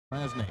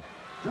Presney.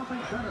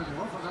 Jumping center,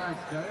 the overnight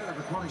guy,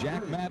 number 23.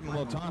 Jack Madden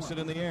will toss it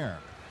in the air.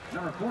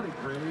 Number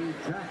 43,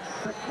 Jack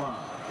Sikma.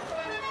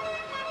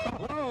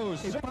 Whoa,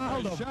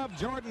 Sikma shoved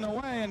Jordan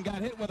away and got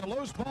hit with a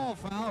loose ball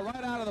foul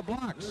right out of the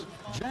blocks.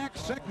 Jack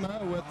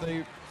Sikma with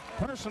the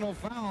personal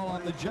foul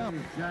on the jump.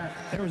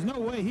 There was no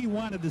way he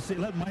wanted to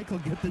let Michael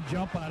get the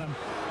jump on him,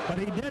 but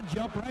he did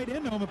jump right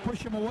into him and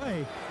push him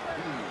away.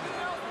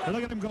 And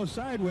look at him go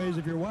sideways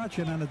if you're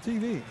watching on the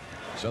TV.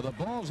 So the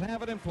Bulls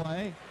have it in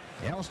play.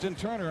 Elston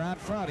Turner out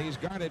front. He's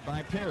guarded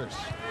by Pierce.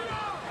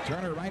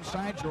 Turner right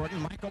side, Jordan.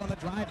 Michael on the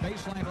drive,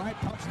 baseline right,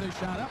 pumps the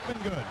shot up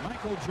and good.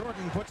 Michael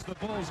Jordan puts the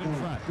Bulls in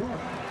front.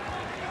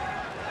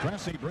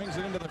 Pressey brings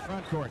it into the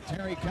front court.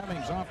 Terry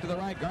Cummings off to the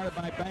right, guarded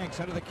by Banks.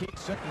 Head of the key,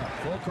 Sikma.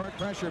 Full court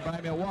pressure by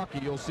Milwaukee.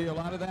 You'll see a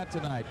lot of that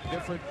tonight.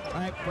 Different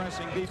type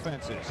pressing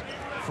defenses.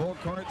 Full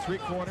court,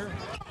 three-quarter,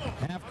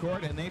 half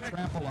court, and they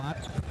trap a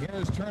lot.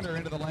 Here's Turner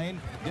into the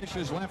lane.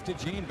 Dishes left to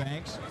Gene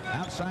Banks.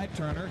 Outside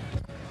Turner.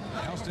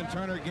 Elston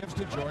Turner gives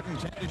to Jordan.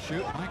 10 to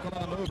shoot. Michael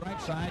on the move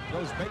right side.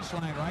 Goes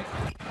baseline right.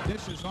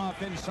 Dishes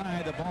off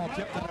inside. The ball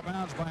tipped out of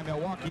bounds by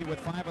Milwaukee with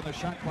 5 on the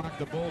shot clock.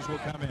 The Bulls will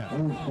come in.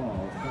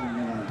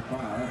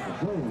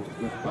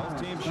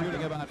 Both teams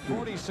shooting about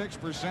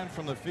 46%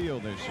 from the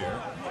field this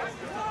year.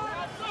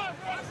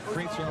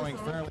 Free throwing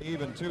fairly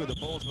even too. The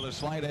Bulls with a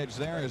slight edge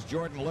there as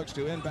Jordan looks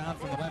to inbound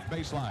from the left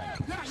baseline.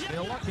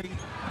 Still looking.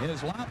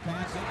 His lob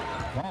passing.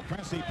 Paul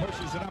Pressey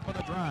pushes it up on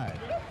the drive.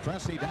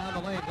 Pressey down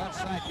the lane, left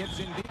side, gets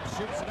in deep,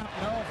 shoots it up.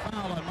 No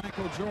foul on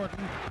Michael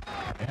Jordan.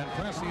 And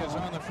Pressey is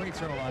on the free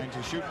throw line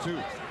to shoot 2.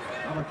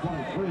 Number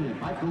 23,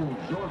 Michael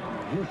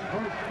Jordan, his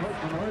first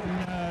personal.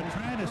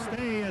 Trying to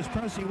stay as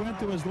Pressey went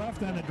to his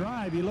left on the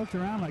drive. He looked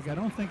around like, I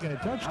don't think I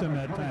touched him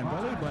that time,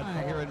 Billy. But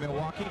here in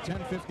Milwaukee,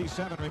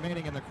 10:57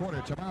 remaining in the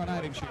quarter. Tomorrow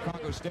night in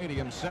Chicago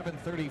Stadium,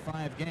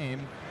 7:35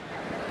 game.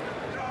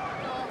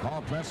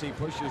 Paul Pressey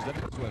pushes the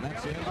next one.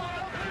 That's it.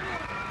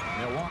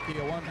 Milwaukee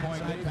a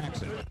 1-point lead.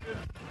 Paxson.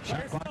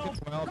 Shot clock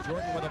at 12.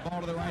 Jordan with the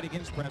ball to the right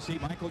against Pressey.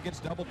 Michael gets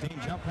double team.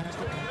 Jump past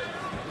it.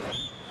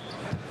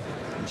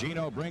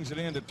 Gino brings it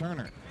in to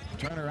Turner.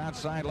 Turner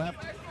outside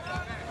left.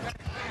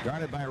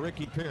 Guarded by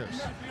Ricky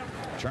Pierce.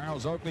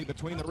 Charles Oakley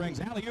between the rings.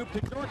 Alley-oop to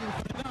Jordan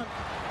for the dunk.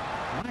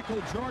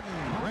 Michael Jordan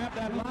grabbed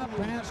that lob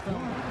pass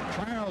from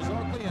Charles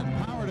Oakley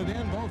and powered it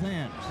in both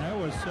hands. That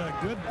was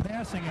good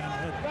passing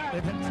on it.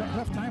 They've had a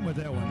tough time with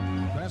that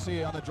one.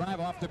 Pressey on the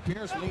drive off to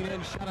Pierce. Lead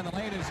in shot in the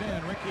lane is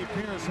in. Ricky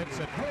Pierce hits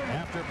it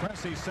after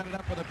Pressey set it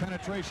up with a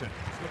penetration.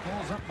 The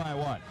Bulls up by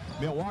 1.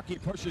 Milwaukee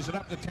pushes it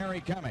up to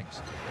Terry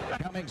Cummings.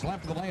 Cummings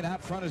left of the lane.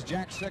 Out front is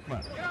Jack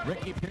Sikma.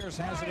 Ricky Pierce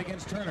has it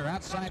against Turner.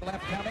 Outside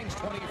left Cummings.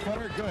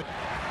 20-footer. Good.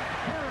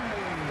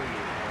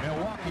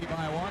 Milwaukee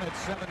by 1 at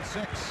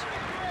 7-6.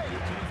 2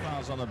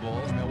 fouls on the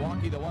Bulls.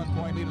 Milwaukee the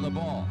 1-point lead of the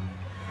ball.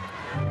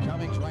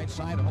 Cummings right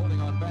side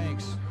holding on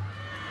Banks.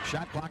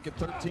 Shot clock at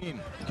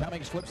 13.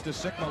 Cummings flips to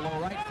Sikma.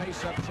 Low right.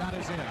 Face-up shot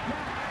is in.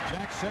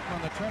 Jack Sikma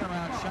on the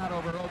turnaround shot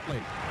over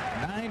Oakley.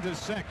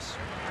 9-6.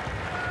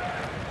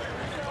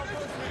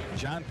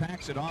 John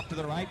Paxson off to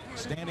the right.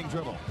 Standing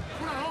dribble.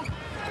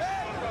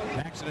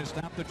 Paxson has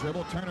stopped the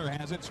dribble. Turner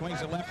has it.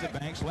 Swings it left to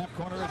Banks. Left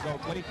corner is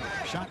Oakley.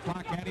 Shot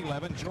clock at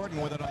 11.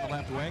 Jordan with it on the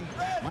left wing.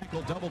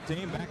 Michael double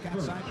team back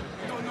outside.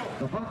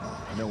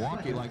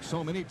 Milwaukee, like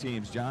so many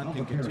teams, John,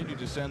 can continue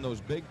to send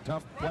those big,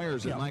 tough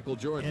players at Michael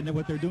Jordan. And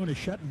what they're doing is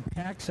shutting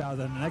Pax out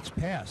on the next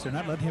pass. They're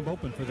not letting him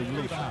open for the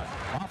loose shot.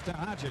 Off to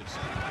Hodges.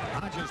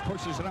 Hodges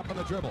pushes it up on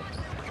the dribble.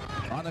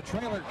 On the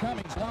trailer,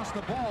 Cummings lost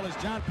the ball as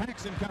John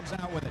Paxson comes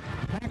out with it.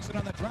 Paxson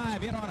on the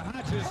drive, in on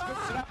Hodges,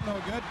 scoops it up, no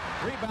good.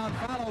 Rebound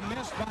follow,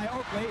 missed by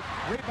Oakley.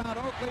 Rebound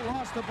Oakley,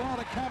 lost the ball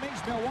to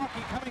Cummings.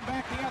 Milwaukee coming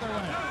back the other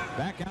way.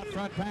 Back out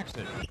front,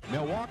 Paxson.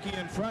 Milwaukee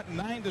in front,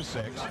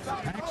 9-6.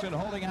 Paxson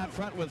holding out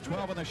front with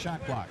 12 on the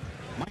shot clock.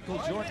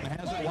 Michael Jordan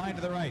has it wide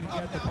to the right. He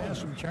got the pass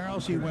from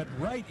Charles. He went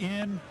right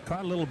in,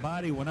 caught a little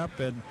body, went up,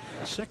 and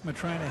Sikma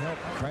trying to help.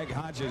 Craig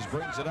Hodges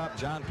brings it up.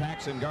 John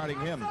Paxson guarding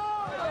him.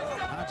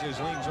 Hodges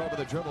leans over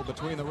the dribble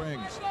between the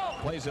rings.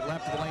 Plays it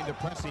left of the lane to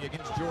Pressey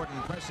against Jordan.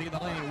 Pressey in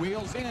the lane,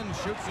 wheels in,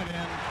 shoots it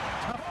in.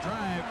 Tough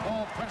drive,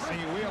 Paul Pressey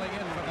wheeling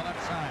in from the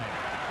left side.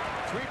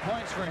 3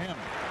 points for him.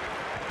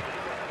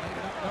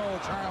 No,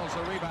 Charles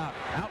the rebound.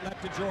 Outlet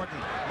to Jordan.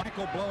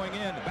 Michael blowing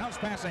in. Bounce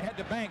pass ahead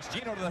to Banks.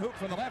 Gino to the hoop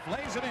from the left.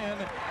 Lays it in.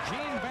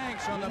 Gene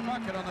Banks on the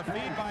bucket on the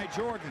feed by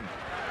Jordan.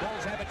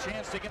 Bulls have a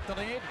chance to get the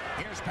lead.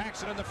 Here's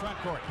Paxson in the front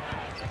court.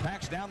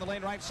 Pax down the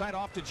lane right side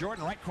off to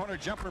Jordan. Right corner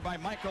jumper by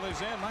Michael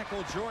is in.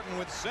 Michael Jordan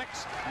with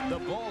 6. The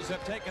Bulls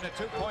have taken a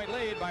 2-point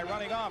lead by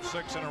running off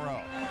 6 in a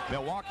row.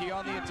 Milwaukee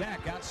on the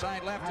attack.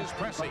 Outside left is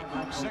Pressey.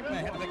 Sikma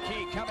head of the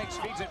key. Cummings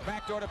feeds it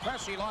backdoor to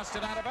Pressey. Lost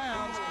it out of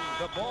bounds.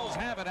 The Bulls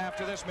have it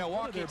after this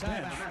Milwaukee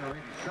timeout.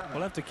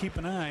 We'll have to keep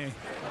an eye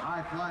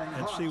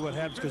and see what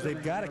happens because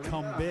they've got to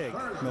come big.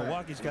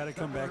 Milwaukee's got to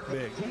come back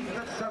big.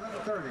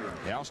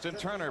 Elston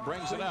Turner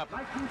brings it up.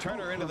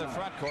 Turner into the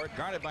front court,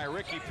 guarded by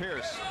Ricky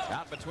Pierce.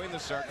 Out between the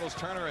circles,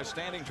 Turner a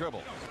standing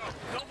dribble.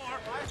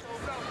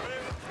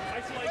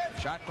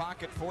 Shot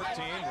clock at 14.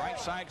 Right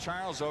side,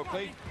 Charles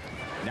Oakley.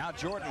 Now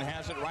Jordan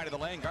has it right of the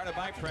lane, guarded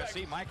by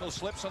Pressey. Michael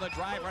slips on the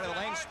drive right of the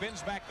lane,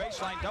 spins back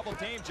baseline, double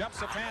team, jumps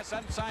the pass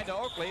inside to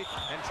Oakley,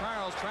 and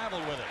Charles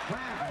traveled with it.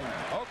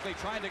 Oakley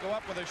tried to go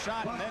up with a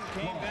shot and then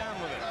came down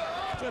with it.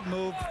 Good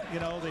move. You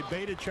know, they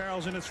baited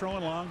Charles into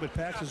throwing long, but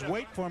Pax says,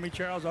 wait for me,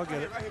 Charles, I'll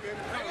get it.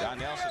 Don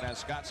Nelson has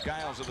Scott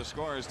Skiles at the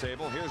scorer's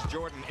table. Here's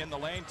Jordan in the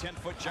lane,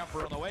 10-foot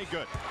jumper on the way,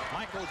 good.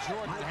 Michael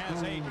Jordan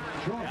has 8,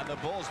 and the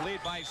Bulls lead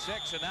by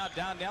 6, and now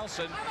Don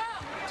Nelson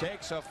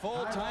takes a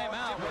full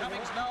timeout.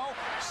 Cummings, no.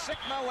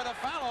 Sikma with a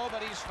foul,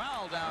 but he's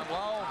fouled down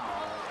low.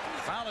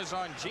 Foul is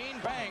on Gene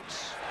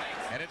Banks,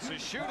 and it's a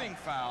shooting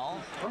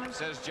foul,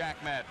 says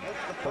Jack Madden.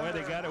 Boy,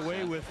 they got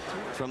away with.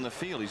 From the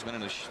field, he's been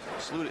in a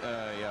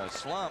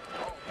slump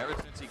ever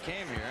since he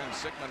came here, and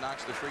Sikma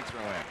knocks the free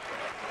throw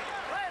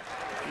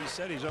in. He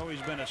said he's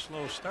always been a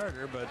slow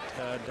starter, but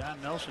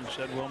Don Nelson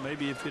said, well,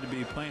 maybe if he'd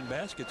be playing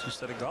baskets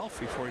instead of golf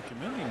before he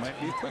came in, he might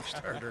be a quick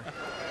starter.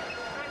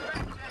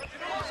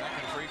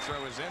 Second free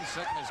throw is in.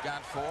 Sikma's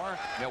got 4.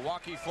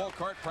 Milwaukee full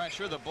court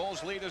pressure. The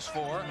Bulls lead is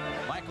 4.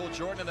 Michael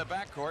Jordan in the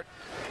backcourt.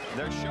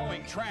 They're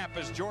showing trap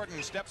as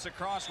Jordan steps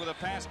across with a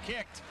pass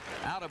kicked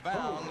out of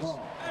bounds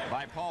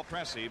by Paul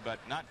Pressey, but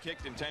not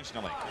kicked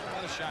intentionally.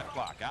 The shot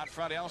clock. Out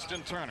front,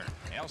 Elston Turner.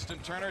 Elston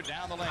Turner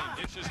down the lane.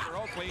 Dishes for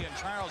Oakley, and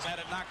Charles had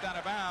it knocked out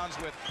of bounds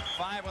with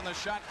 5 on the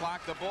shot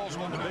clock. The Bulls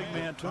won the big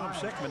man to him,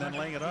 Sikma, then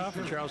laying it off,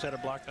 and Charles had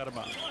it blocked out of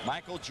bounds.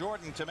 Michael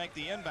Jordan to make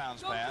the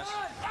inbounds pass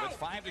with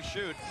 5 to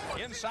shoot.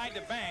 Inside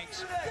to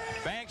Banks.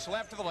 Banks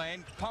left of the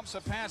lane, pumps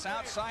a pass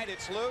outside.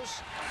 It's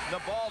loose. The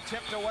ball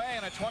tipped away,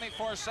 and a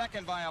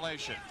 24-second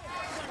violation.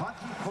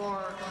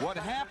 What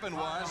happened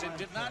was it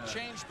did not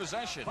change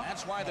possession.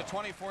 That's why the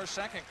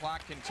 24-second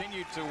clock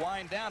continued to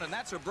wind down, and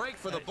that's a break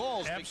for the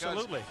Bulls.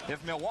 Absolutely. Because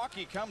if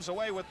Milwaukee comes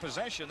away with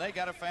possession, they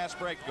got a fast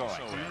break going.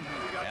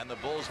 And the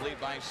Bulls lead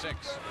by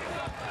 6.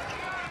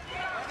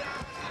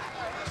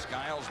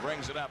 Skiles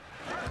brings it up.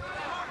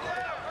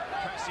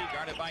 Pressey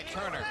guarded by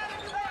Turner.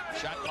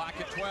 Shot clock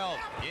at 12.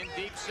 In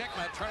deep,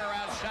 Sikma.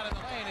 Turnaround shot in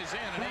the lane is in,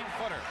 an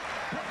 8-footer.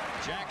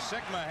 Jack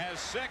Sikma has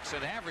 6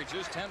 and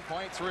averages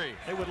 10.3.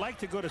 They would like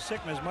to go to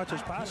Sikma as much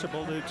as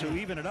possible to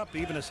even it up,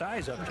 even a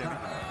size up, Jimmy.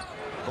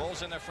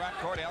 Bulls in the front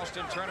court.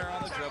 Elston Turner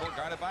on the dribble,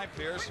 guarded by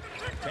Pierce.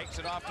 Takes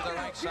it off to the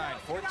right side.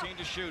 14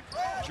 to shoot.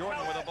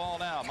 Jordan with the ball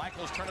now.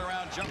 Michael's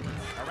turnaround jumper.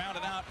 Around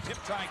and out. Tip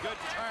try good.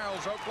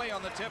 Charles Oakley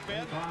on the tip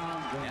in.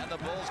 And the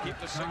Bulls keep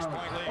the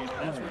 6-point lead.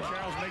 That's where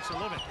Charles makes a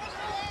living.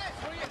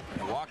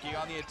 Milwaukee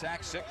on the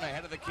attack. Sikma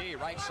ahead of the key.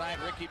 Right side,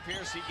 Ricky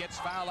Pierce. He gets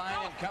foul line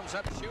and comes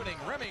up shooting.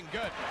 Rimming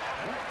good.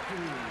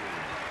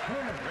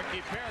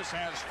 Ricky Pierce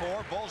has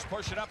 4. Bulls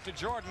push it up to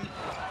Jordan.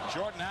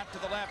 Jordan out to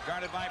the left,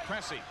 guarded by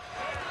Pressey.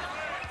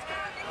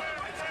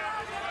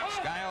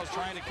 Skiles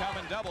trying to come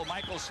and double.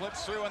 Michael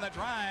slips through on the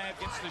drive.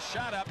 Gets the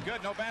shot up.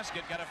 Good. No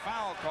basket. Got a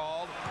foul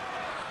called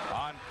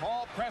on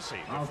Paul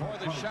Pressey before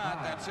the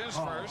shot. That's his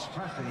first.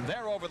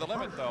 They're over the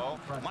limit, though.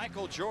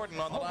 Michael Jordan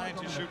on the line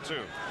to shoot 2.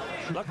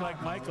 Looked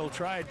like Michael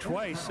tried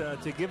twice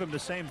to give him the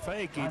same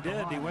fake. He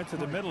did. He went to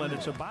the middle, and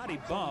it's a body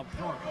bump.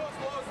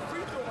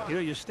 You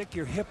know, you stick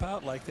your hip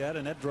out like that,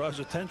 and that draws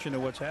attention to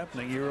what's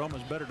happening. You're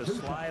almost better to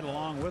slide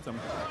along with him.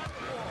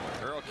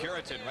 Earl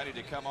Curitan ready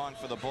to come on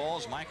for the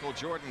Bulls. Michael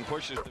Jordan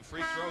pushes the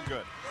free throw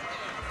good.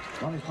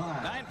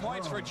 9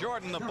 points for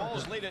Jordan. The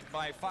Bulls lead it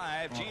by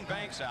 5. Gene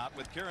Banks out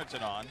with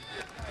Curitan on.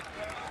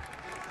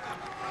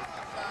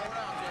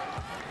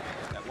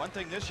 And one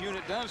thing this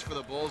unit does for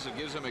the Bulls, it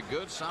gives them a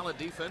good, solid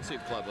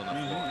defensive club on the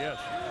floor. Yes.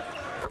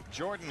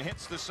 Jordan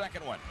hits the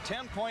second one.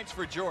 10 points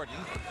for Jordan.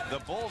 The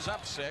Bulls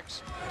up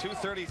 6.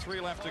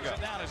 2:33 left to go.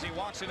 Down as he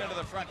walks it into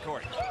the front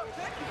court.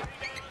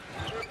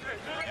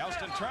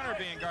 Elston Turner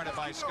being guarded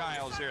by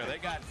Skiles here. They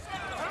got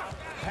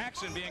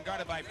Paxson being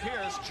guarded by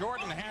Pierce.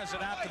 Jordan has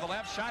it out to the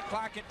left. Shot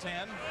clock at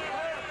 10.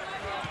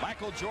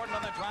 Michael Jordan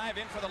on the drive,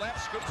 in for the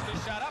left, scoops the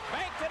shot up,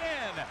 banked it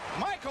in.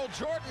 Michael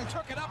Jordan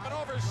took it up and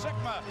over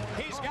Sikma.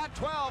 He's got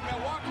 12.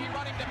 Milwaukee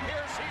running to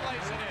Pierce. He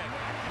lays it in.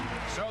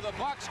 So the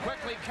Bucks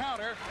quickly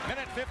counter.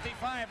 Minute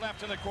 55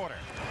 left in the quarter.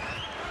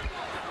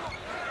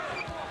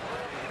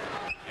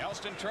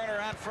 Elston Turner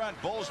out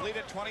front. Bulls lead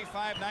at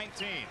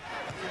 25-19.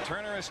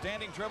 Turner a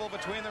standing dribble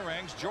between the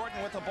rings.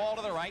 Jordan with the ball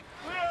to the right.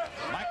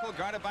 Michael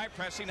guarded by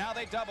Pressey. Now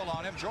they double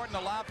on him. Jordan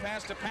a lob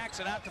pass to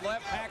Paxson out to the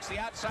left. Pax the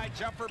outside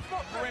jumper.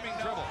 Rimming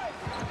dribble.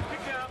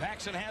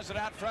 Paxson has it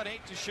out front.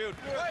 8 to shoot.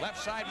 Left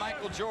side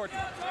Michael Jordan.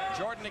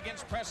 Jordan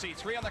against Pressey.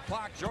 3 on the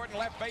clock. Jordan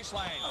left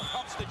baseline.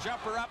 Pumps the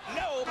jumper up.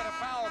 No, but a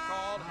foul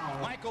called.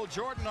 Michael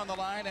Jordan on the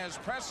line as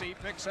Pressey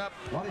picks up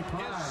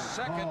his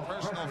second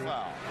personal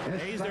foul.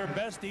 He's their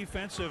best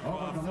defensive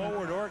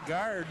forward or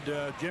guard,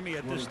 Jimmy,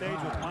 at this stage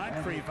with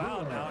Moncrief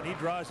out now, and he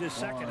draws his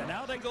second. And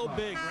now they go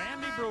big.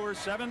 Randy Brewer,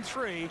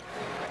 7-3,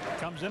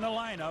 comes in the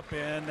lineup,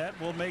 and that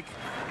will make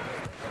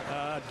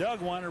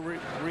Doug want to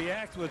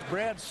react with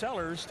Brad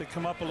Sellers to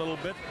come up a little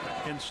bit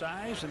in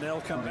size, and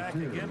they'll come back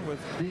again with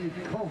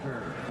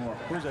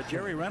who's that?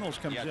 Jerry Reynolds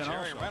comes in.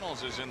 Jerry also.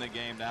 Reynolds is in the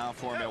game now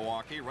for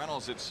Milwaukee.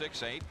 Reynolds at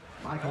 6'8".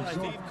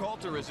 Steve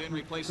Coulter is in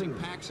replacing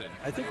Paxson.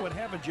 I think what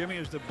happened, Jimmy,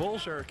 is the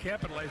Bulls are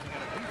capitalizing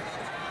on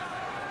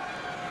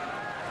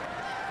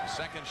it.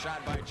 Second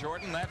shot by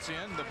Jordan. That's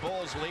in. The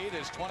Bulls lead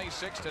is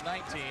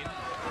 26-19.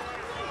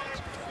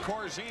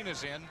 Corzine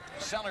is in.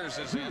 Sellers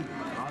is in.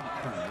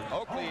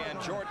 Oakley and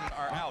Jordan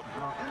are out.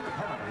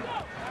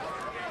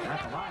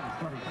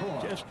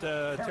 Just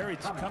Terry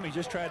Cummings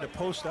just tried to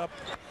post up.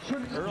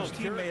 Earl's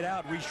teammate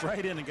out, reached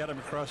right in and got him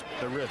across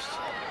the wrist.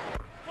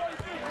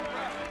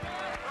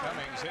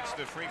 Cummings hits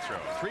the free throw.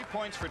 3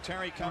 points for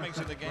Terry Cummings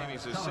in the game.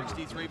 He's a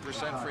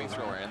 63% free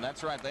thrower, and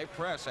that's right. They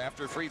press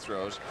after free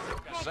throws.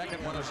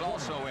 Second one is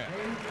also in,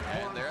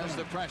 and there's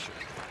the pressure.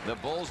 The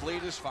Bulls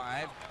lead is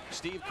 5.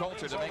 Steve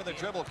Coulter to make the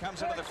dribble,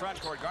 comes into the front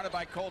court, guarded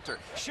by Coulter.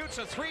 Shoots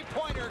a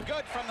three-pointer,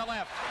 good from the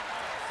left.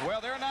 Well,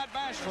 they're not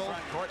bashful.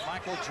 Front court,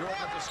 Michael Jordan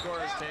at the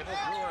scorer's table.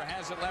 Brewer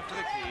has it left to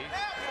the key.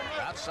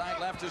 Outside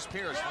left is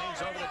Pierce.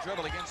 Leans over the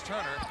dribble against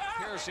Turner.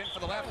 Pierce in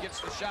for the left,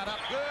 gets the shot up.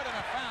 Good, and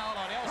a foul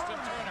on Elston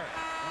Turner.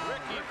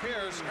 Ricky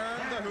Pierce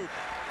earned the hoop.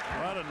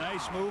 What a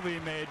nice move he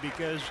made,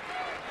 because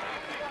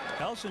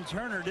Elston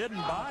Turner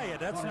didn't buy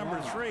it. That's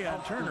number 3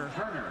 on Turner.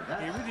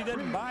 He really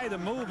didn't buy the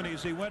move, and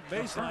as he went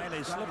baseline,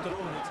 they slipped it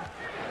over.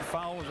 The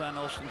foul was on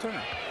Elston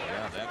Turner.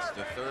 Yeah, that's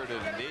the third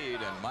indeed,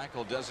 and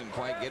Michael doesn't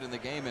quite get in the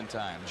game in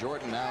time.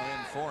 Jordan now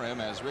in for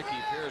him as Ricky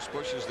Pierce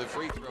pushes the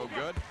free throw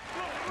good.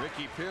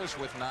 Ricky Pierce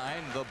with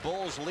 9. The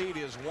Bulls lead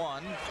is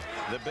 1.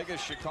 The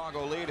biggest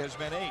Chicago lead has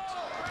been 8.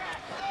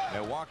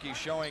 Milwaukee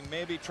showing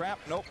maybe trap.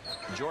 Nope.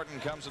 Jordan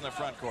comes in the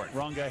front court.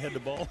 Wrong guy had the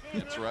ball.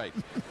 That's right.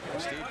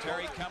 Steve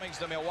Terry Cummings,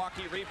 the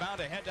Milwaukee rebound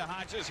ahead to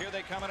Hodges. Here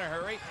they come in a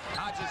hurry.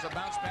 Hodges a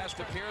bounce pass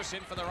to Pierce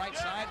in for the right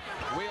side.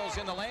 Wheels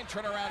in the lane.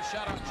 Turnaround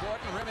shot on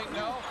Jordan. Rimming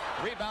no.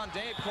 Rebound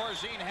Dave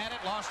Corzine had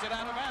it. Lost it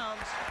out of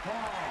bounds.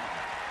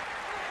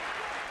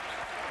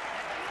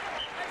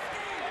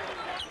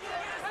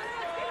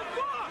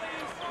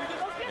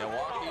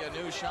 Milwaukee,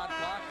 a new shot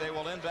clock. They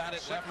will inbound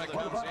it. Sikma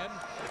comes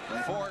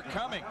in for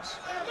Cummings.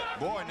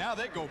 Boy, now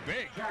they go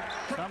big.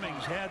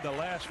 Cummings had the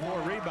last 4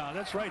 rebounds.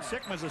 That's right.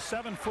 Sikma's a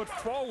 7-foot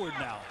forward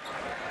now.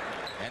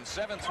 And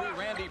 7-3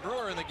 Randy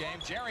Brewer in the game.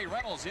 Jerry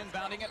Reynolds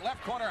inbounding it.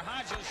 Left corner.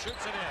 Hodges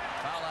shoots it in.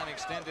 Foul line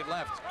extended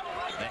left.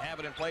 They have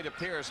it in play to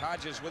Pierce.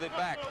 Hodges with it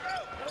back.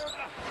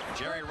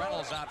 Jerry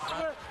Reynolds out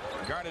front.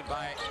 Guarded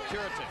by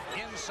Curitan.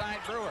 Inside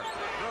Brewer.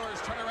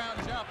 Brewer's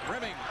turnaround jump.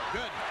 Rimming.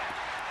 Good.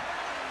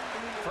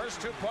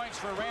 First 2 points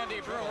for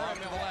Randy Brewer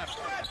over to the left.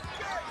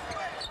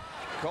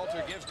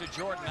 Coulter gives to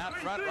Jordan out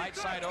front. Right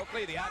side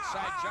Oakley. The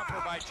outside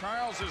jumper by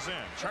Charles is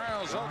in.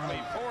 Charles Oakley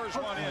pours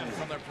one in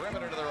from the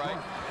perimeter to the right.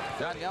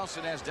 Don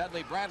Nelson has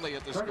Dudley Bradley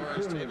at the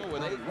scorer's table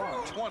with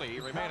 8:20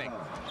 remaining.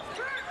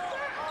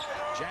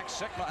 Jack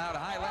Sikma out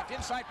high left.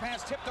 Inside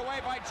pass tipped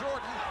away by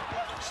Jordan.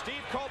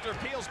 Steve Coulter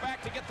peels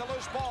back to get the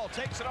loose ball.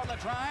 Takes it on the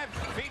drive.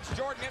 Feeds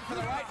Jordan in for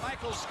the right.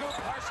 Michael scoop.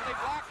 Partially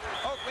blocked.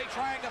 Oakley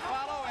trying to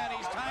follow, and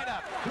he's tied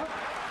up.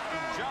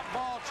 Jump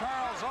ball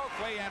Charles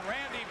Oakley and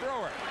Randy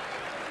Brewer.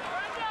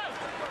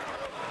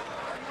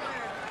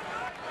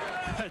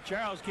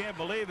 Charles can't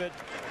believe it.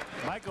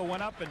 Michael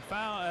went up and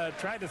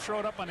tried to throw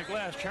it up on the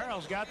glass.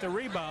 Charles got the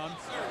rebound.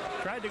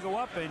 Tried to go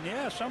up, and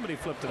yeah, somebody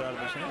flipped it out of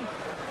his hand.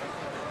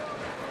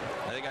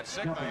 They got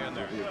Sikma in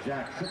there.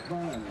 Jack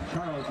Sikma and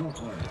Charles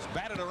Oakley. It's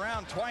batted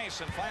around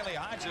twice, and finally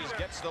Hodges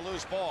gets the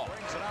loose ball.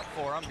 Brings it up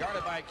for him,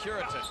 guarded by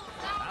Curitan.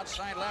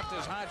 Outside left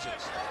is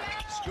Hodges.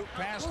 Scoop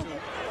pass to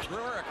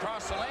Brewer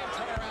across the lane.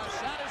 Turnaround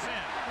shot is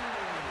in.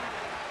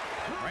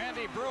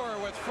 Randy Brewer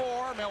with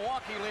 4.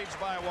 Milwaukee leads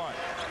by 1.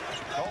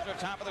 Coulter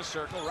top of the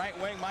circle. Right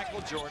wing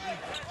Michael Jordan.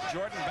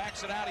 Jordan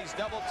backs it out. He's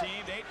double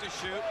teamed. 8 to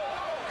shoot.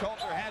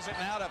 Coulter has it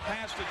now to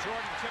pass to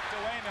Jordan. Tipped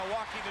away.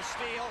 Milwaukee to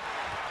steal.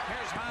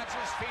 Here's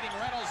Hodges feeding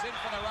Reynolds in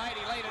from the right.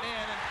 He laid it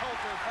in, and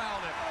Coulter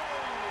fouled him.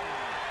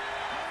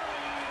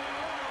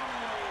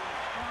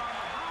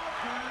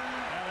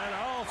 And that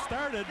all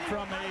started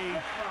from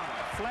a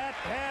flat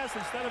pass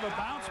instead of a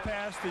bounce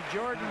pass to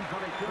Jordan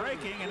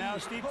breaking, and now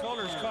Steve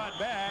Coulter's caught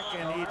back,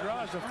 and he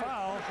draws a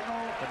foul.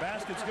 The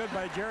basket's good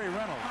by Jerry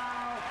Reynolds.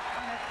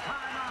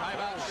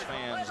 Timeouts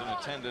fans in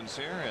attendance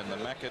here in the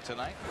Mecca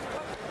tonight.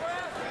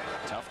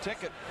 Tough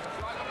ticket.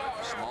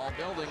 Small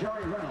building.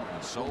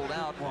 Sold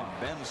out.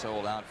 Been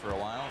sold out for a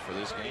while for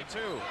this game,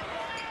 too.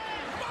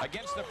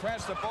 Against the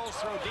press, the Bulls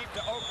throw deep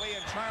to Oakley,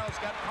 and Charles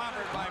got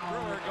pondered by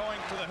Brewer going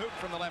to the hoop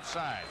from the left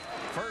side.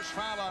 First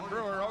foul on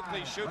Brewer.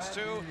 Oakley shoots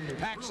 2.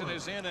 Paxson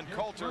is in, and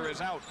Coulter is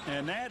out.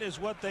 And that is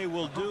what they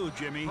will do,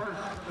 Jimmy.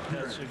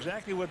 That's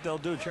exactly what they'll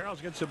do.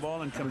 Charles gets the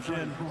ball and comes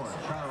in.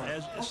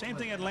 Same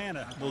thing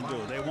Atlanta will do.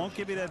 They won't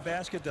give you that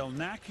basket. They'll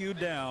knock you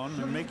down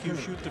and make you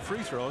shoot the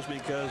free throws,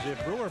 because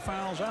if Brewer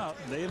fouls out,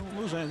 they don't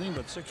lose anything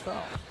but 6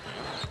 fouls.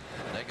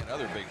 They get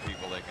other big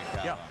people they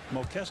can count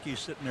on. Mokeski's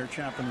sitting there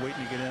chomping,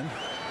 waiting to get in.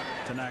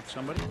 to knock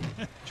somebody.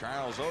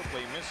 Charles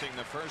Oakley missing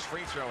the first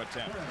free throw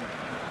attempt.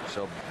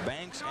 So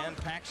Banks and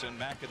Paxson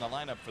back in the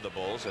lineup for the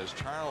Bulls as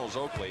Charles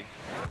Oakley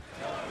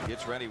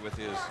gets ready with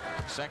his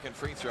second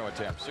free throw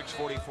attempt.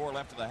 6:44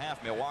 left in the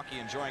half. Milwaukee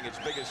enjoying its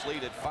biggest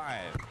lead at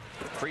 5.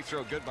 Free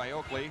throw good by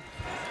Oakley.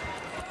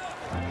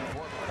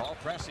 Paul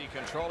Pressey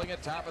controlling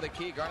it, top of the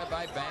key, guarded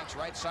by Banks.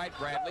 Right side,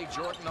 Bradley.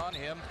 Jordan on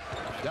him.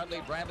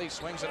 Dudley Bradley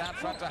swings it out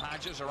front to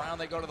Hodges. Around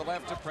they go to the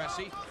left to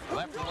Pressey.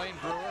 Left of lane,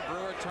 Brewer.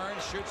 Brewer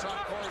turns, shoots on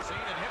Corzine,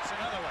 and hits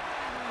another one.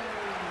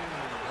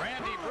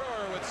 Randy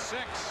Brewer with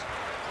 6.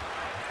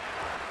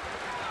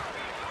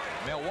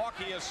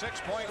 Milwaukee a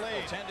 6-point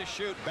lead. 10 to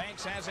shoot.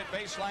 Banks has it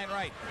baseline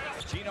right.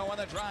 Gino on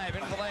the drive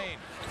into the lane.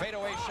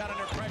 Fadeaway shot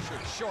under pressure.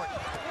 Short.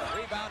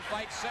 Rebound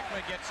fight.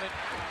 Sikma gets it.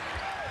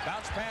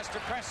 Bounce pass to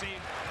Pressey.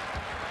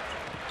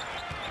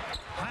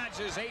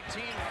 Hodges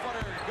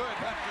 18-footer. Good.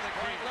 Left to the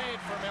great lead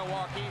for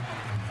Milwaukee.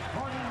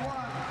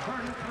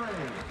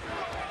 41-33.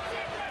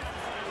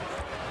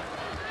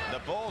 The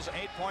Bulls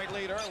 8-point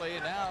lead early,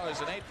 and now is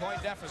an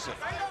 8-point deficit.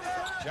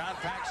 John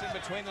Paxson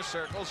between the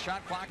circles.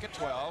 Shot clock at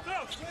 12.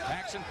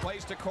 Paxson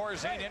plays to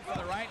Corzine in from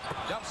the right.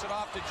 Dumps it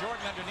off to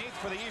Jordan underneath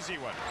for the easy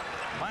one.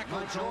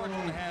 Michael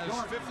Jordan has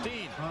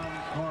 15.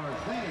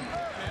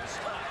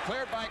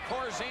 Cleared by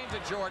Corzine to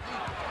Jordan.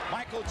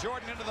 Michael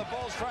Jordan into the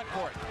Bulls front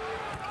court.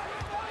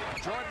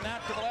 Jordan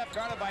out to the left,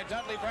 guarded by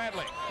Dudley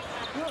Bradley.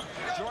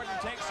 Jordan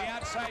takes the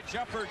outside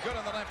jumper, good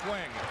on the left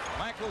wing.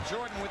 Michael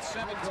Jordan with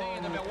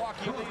 17. The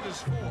Milwaukee lead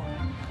is 4.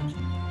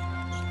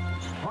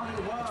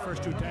 Those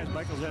first 2 times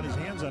Michael's had his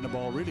hands on the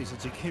ball really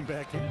since he came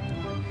back in.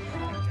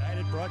 The guy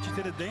that brought you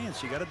to the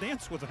dance, you got to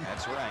dance with him.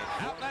 That's right.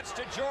 Outlets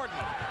to Jordan.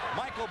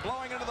 Michael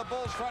blowing into the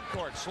Bulls front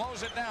court.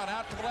 Slows it down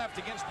out to the left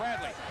against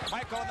Bradley.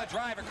 Michael on the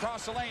drive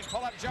across the lane.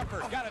 Pull up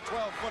jumper. Got a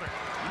 12-footer.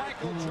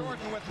 Michael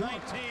Jordan with 19.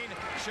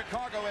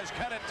 Chicago has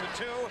cut it to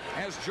 2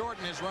 as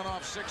Jordan has run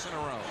off 6 in a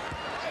row.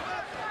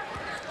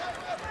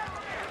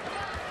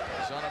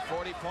 He's on a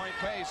 40-point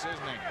pace,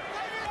 isn't he?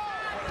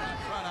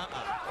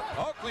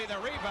 Oakley the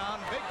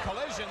rebound. Big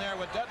collision there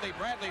with Dudley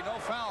Bradley. No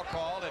foul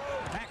called, and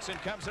Paxson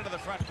comes into the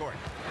front court.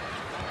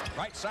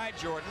 Right side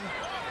Jordan.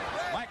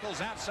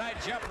 Michael's outside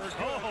jumper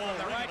good from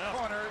the right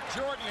corner.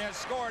 Jordan has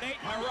scored 8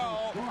 in a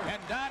row, and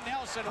Don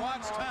Nelson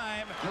wants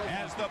time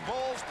as the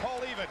Bulls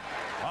pull even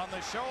on the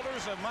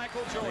shoulders of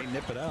Michael Jordan.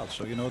 They nip it out,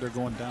 so you know they're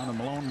going down to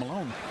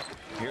Malone.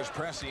 Here's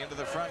Pressey into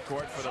the front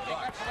court for the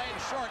Bucks.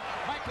 Short.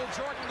 Michael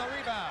Jordan the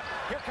rebound.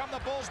 Here come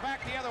the Bulls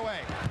back the other way.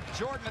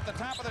 Jordan at the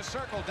top of the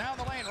circle, down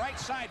the lane, right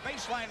side,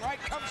 baseline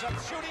right, comes up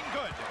shooting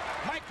good.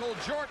 Michael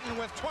Jordan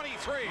with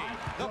 23.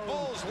 The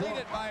Bulls lead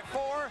it by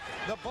 4.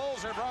 The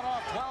Bulls have run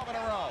off 12 in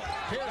a row.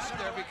 Pierce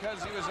there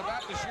because he was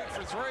about to shoot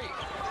for 3.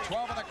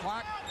 12 on the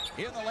clock.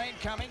 In the lane,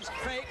 Cummings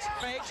fakes,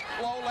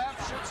 low left,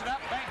 shoots it up,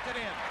 banked it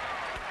in.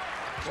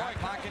 Shot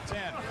clock at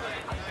 10.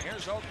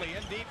 Here's Oakley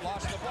in deep,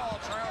 lost the ball.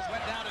 Charles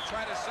went down to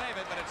try to save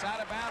it, but it's out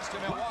of bounds to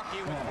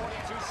Milwaukee with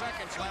 42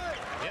 seconds left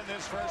in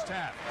this first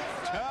half.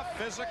 Tough,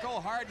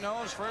 physical,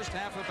 hard-nosed first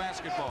half of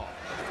basketball.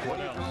 What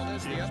do you call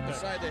this? The up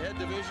beside the head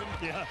division?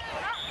 Yeah.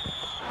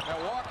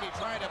 Milwaukee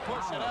trying to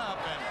push it up,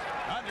 and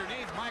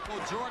underneath Michael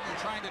Jordan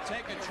trying to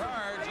take a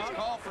charge. It's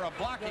called for a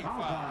blocking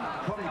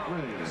foul.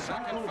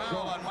 Second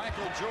foul on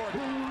Michael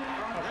Jordan.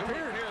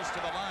 Pierce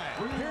to the line.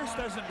 Pierce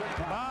doesn't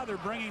bother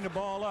bringing the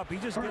ball up. He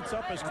just gets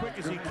up as quick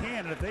as he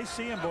can, and if they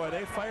see him, boy,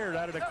 they fired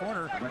out of the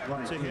corner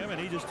to him, and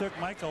he just took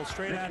Michael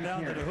straight on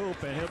down to the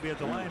hoop, and he'll be at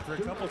the line for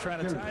a couple,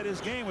 trying to tie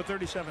this game with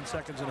 37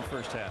 seconds in the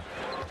first half.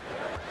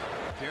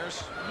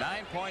 Pierce,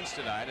 9 points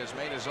tonight, has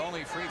made his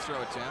only free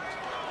throw attempt.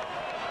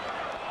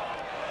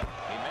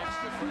 He makes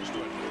the first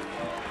one.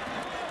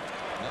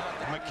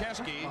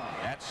 McKeskey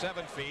at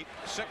 7 feet.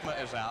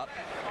 Sikma is out.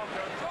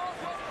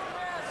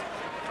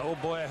 Oh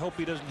boy, I hope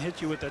he doesn't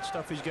hit you with that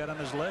stuff he's got on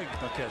his leg,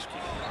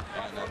 McKeskey.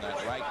 And then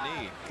that right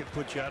knee. Could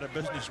put you out of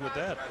business with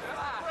that.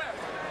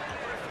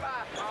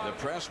 The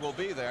press will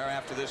be there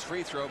after this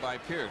free throw by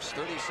Pierce.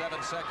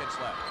 37 seconds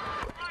left.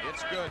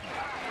 It's good.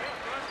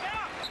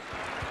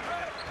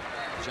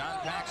 John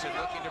Paxson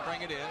looking to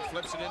bring it in,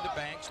 flips it into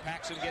Banks.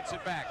 Paxson gets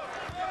it back.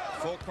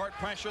 Full court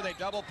pressure. They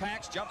double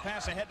Pax. Jump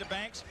pass ahead to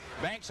Banks.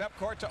 Banks up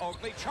court to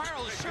Oakley.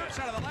 Charles shoots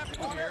out of the left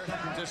corner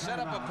to set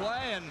up a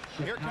play, and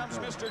here comes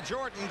Mr.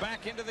 Jordan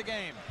back into the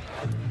game.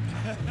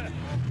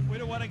 We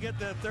don't want to get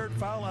that third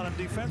foul on him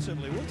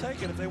defensively. We'll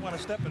take it if they want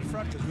to step in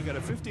front, because we got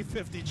a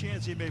 50-50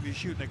 chance he may be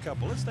shooting a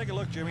couple. Let's take a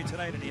look, Jimmy,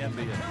 tonight in the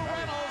NBA.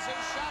 Reynolds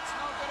and shots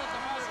no good at the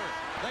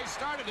buzzer. They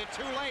started it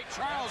too late.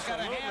 Charles got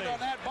a hand on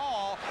that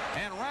ball,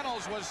 and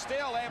Reynolds was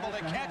still able to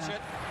catch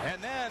it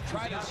and then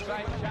try to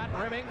strike shot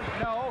rimming.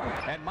 No.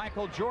 And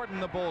Michael Jordan,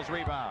 the Bulls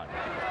rebound.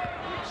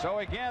 So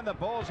again, the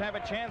Bulls have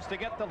a chance to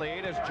get the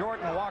lead as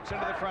Jordan walks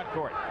into the front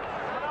court.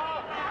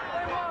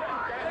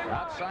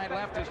 Outside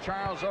left is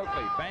Charles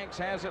Oakley. Banks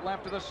has it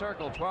left of the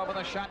circle. 12 on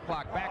the shot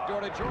clock.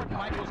 Backdoor to Jordan.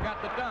 Michael's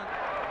got the dunk.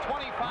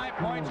 25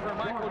 points for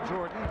Michael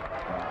Jordan.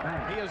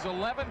 He is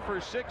 11 for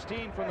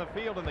 16 from the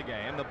field in the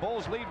game. The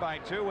Bulls lead by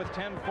 2 with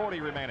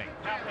 10:40 remaining.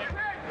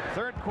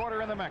 Third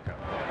quarter in the Mecca.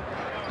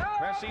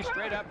 Pressey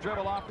straight up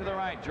dribble off to the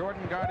right.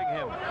 Jordan guarding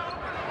him.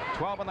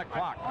 12 on the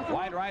clock.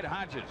 Wide right,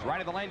 Hodges.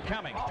 Right of the lane,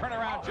 Cummings.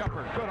 Turnaround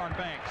jumper. Good on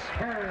Banks.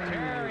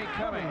 Terry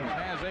Cummings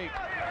has 8.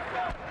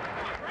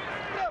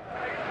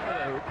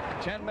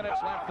 10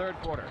 minutes left, third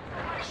quarter.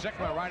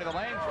 Sikma right of the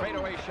lane.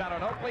 Fadeaway shot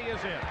on Oakley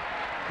is in.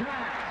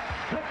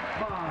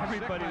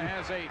 Everybody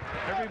has 8.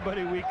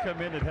 Everybody we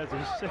come in that has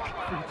a sick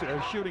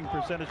shooting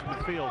percentage from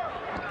the field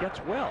gets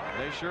well.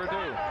 They sure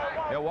do.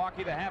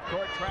 Milwaukee, the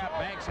half-court trap.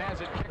 Banks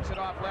has it, kicks it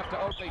off left to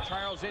Oakley.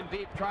 Charles in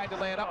deep, tried to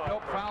lay it up.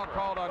 Nope, foul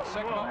called on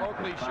Sikma.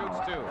 Oakley shoots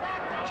 2.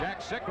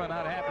 Jack Sikma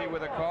not happy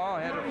with the call.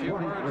 Had a few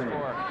words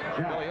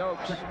for Billy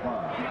Oakes.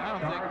 I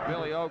don't think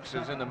Billy Oakes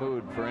is in the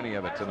mood for any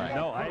of it tonight.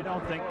 No, I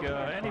don't think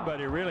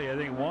anybody really. I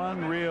think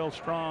one real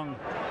strong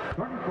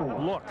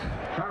look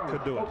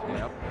could do it.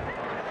 Yep.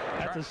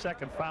 That's a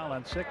second foul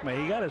on Sikma.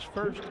 He got his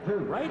first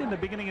right in the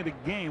beginning of the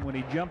game when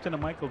he jumped into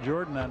Michael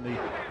Jordan on the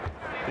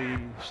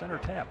center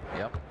tap.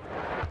 Yep.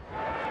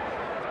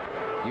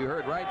 You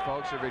heard right,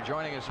 folks. If you're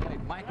joining us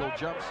late, Michael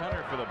jumps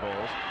center for the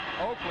Bulls.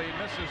 Oakley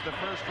misses the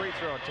first free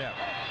throw attempt.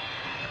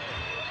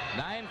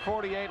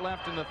 9:48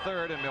 left in the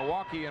third, and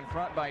Milwaukee in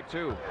front by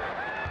 2.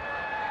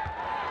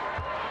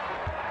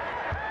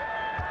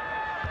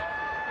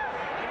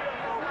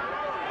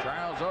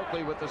 Charles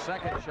Oakley with the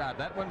second shot.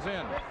 That one's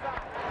in.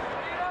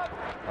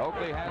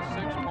 Oakley has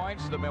 6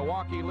 points. The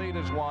Milwaukee lead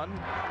is 1.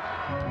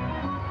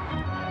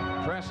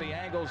 Pressey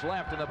angles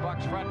left in the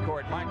Bucks front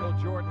court. Michael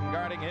Jordan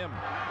guarding him.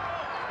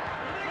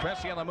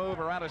 Pressey on the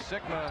move around a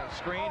Sikma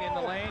screen in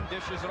the lane.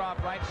 Dishes it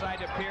off right side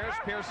to Pierce.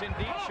 Pierce in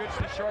deep. Shoots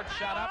the short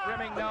shot up.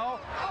 Rimming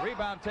no.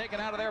 Rebound taken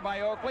out of there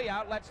by Oakley.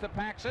 Outlets to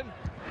Paxson.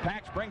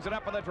 Pax brings it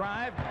up on the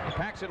drive.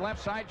 Paxson left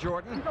side,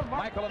 Jordan.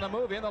 Michael in the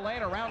move in the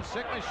lane around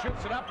Sikma.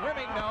 Shoots it up.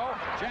 Rimming no.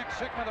 Jack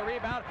Sikma the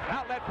rebound.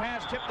 Outlet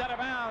pass tipped out of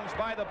bounds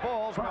by the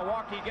Bulls.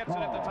 Milwaukee gets it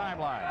at the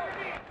timeline.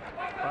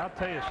 I'll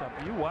tell you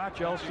something. You watch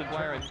Elston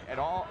Player at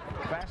all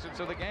facets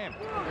of the game.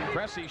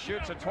 Pressey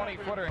shoots a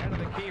 20-footer into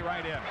the key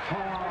right in.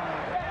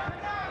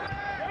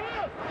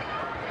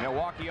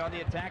 Milwaukee on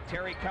the attack.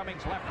 Terry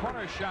Cummings left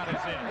corner shot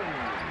is in.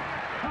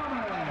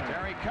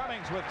 Terry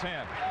Cummings with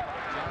 10.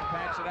 John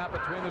packs it out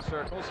between the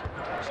circles.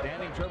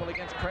 Standing dribble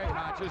against Craig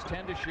Hodges.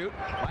 10 to shoot.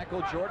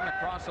 Michael Jordan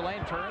across the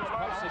lane. Turns.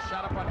 Pumps the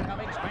shot up on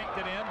Cummings. Banked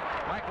it in.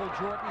 Michael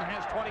Jordan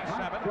has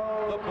 27.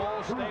 The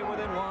Bulls stay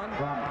within 1.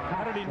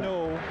 How did he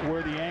know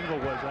where the angle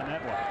was on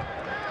that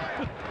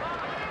one?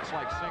 It's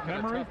like sinking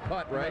a tough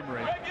putt, right?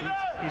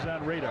 He's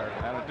on radar.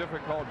 And a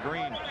difficult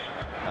green.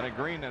 And a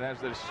green that has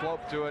the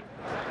slope to it.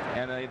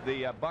 And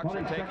the Bucks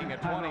are taking a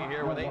 20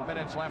 here with 8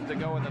 minutes left to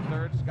go in the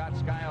third. Scott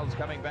Skiles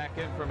coming back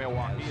in for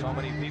Milwaukee. So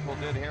many people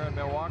did here in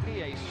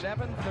Milwaukee. A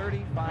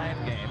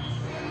 7:35 game.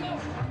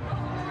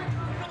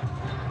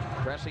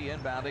 Pressey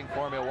inbounding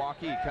for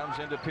Milwaukee. Comes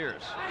into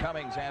Pierce.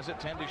 Cummings has it.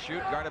 10 to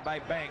shoot. Guarded by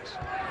Banks.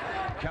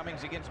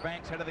 Cummings against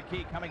Banks. Head of the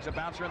key. Cummings a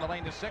bouncer in the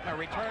lane to Sikma.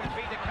 Return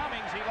feed to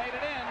Cummings. He laid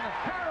it in.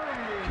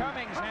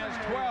 Cummings has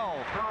 12.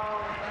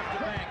 Left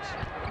to Banks.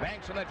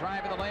 Banks on the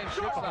drive in the lane.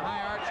 Shoots the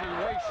high archer.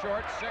 Way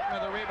short.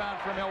 Sikma the rebound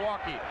for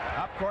Milwaukee.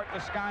 Up court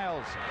to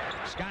Skiles.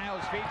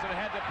 Skiles feeds it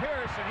ahead to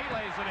Pierce, and he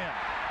lays it in.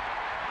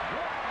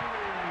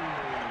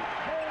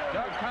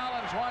 Doug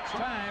Collins wants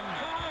time.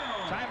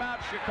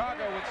 Timeout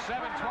Chicago with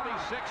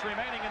 7:26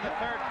 remaining in the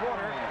third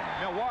quarter.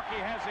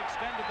 Milwaukee has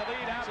extended the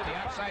lead out to the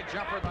outside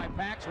jumper by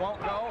Pax. Won't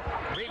go.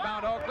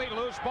 Rebound Oakley.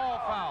 Loose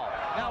ball foul.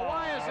 Now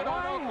why is it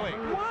on Oakley?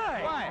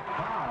 Why?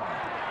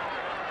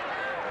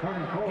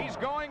 He's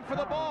going for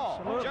the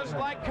ball, just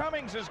like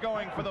Cummings is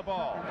going for the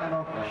ball.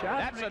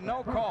 That's a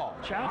no call.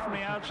 Shot from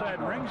the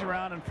outside, rings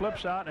around and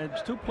flips out, and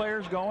it's 2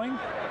 players going.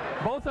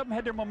 Both of them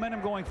had their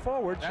momentum going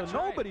forward, so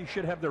nobody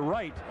should have the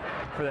right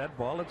for that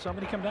ball. Let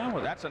somebody come down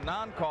with it. That's a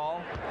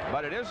non-call,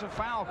 but it is a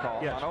foul call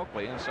on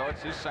Oakley, and so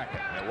it's his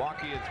second.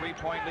 Milwaukee a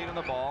 3-point lead on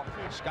the ball.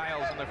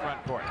 Skiles in the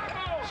front court.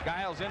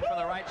 Skiles in from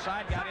the right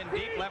side, got in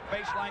deep, left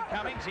baseline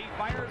Cummings. He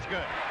fires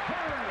good.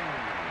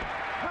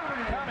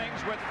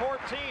 Cummings with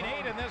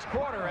 14-8 in this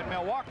quarter, and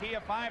Milwaukee a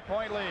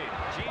 5-point lead.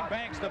 Gene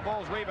Banks, the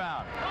Bulls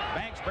rebound.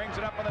 Banks brings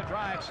it up on the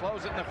drive,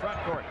 slows it in the front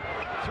court.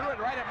 Threw it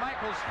right at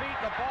Michael's feet,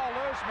 the ball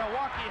loose.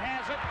 Milwaukee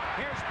has it.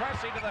 Here's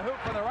Pressey to the hoop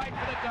for the right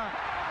for the dunk.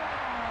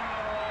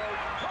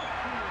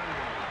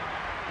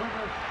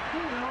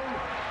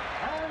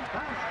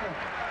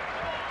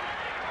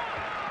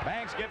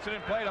 Banks gets it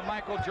in play to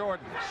Michael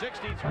Jordan.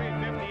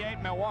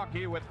 63-58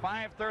 Milwaukee with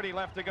 5:30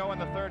 left to go in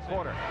the third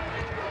quarter.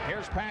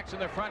 Here's Pax in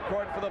the front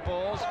court for the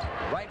Bulls.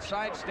 Right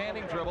side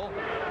standing dribble.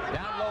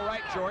 Down low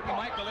right Jordan.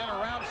 Michael in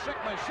around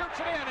Sikma. Shoots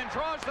it in and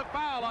draws the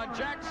foul on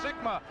Jack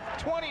Sikma.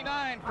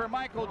 29 for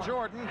Michael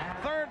Jordan.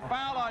 Third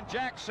foul on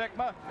Jack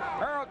Sikma.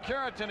 Earl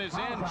Curitan is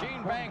in.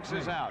 Gene Banks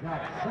is out.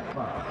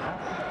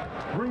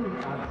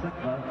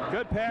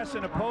 Good pass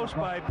in a post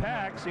by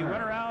Pax. He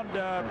went around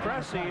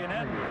Pressey and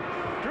then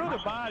drew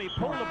the body,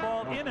 pulled the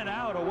ball in and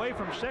out away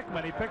from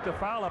Sikma. He picked the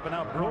foul up, and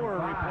now Brewer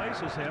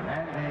replaces him.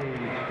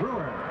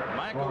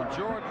 Michael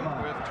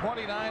Jordan with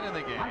 29 in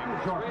the game.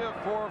 3 of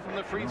 4 from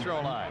the free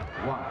throw line.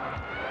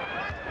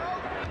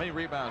 How many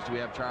rebounds do we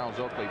have Charles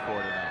Oakley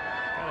for tonight?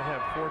 Gotta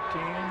have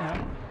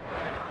 14.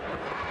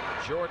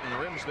 Jordan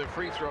rims the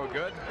free throw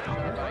good.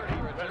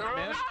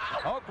 Missed.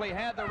 Oakley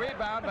had the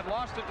rebound, but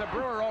lost it to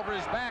Brewer over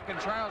his back, and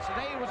Charles said,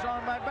 "Hey, he was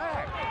on my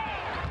back."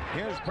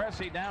 Here's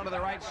Pressey down to the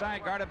right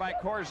side, guarded by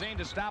Corzine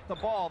to stop the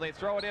ball. They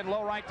throw it in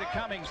low right to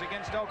Cummings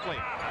against Oakley.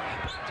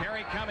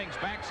 Terry Cummings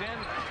backs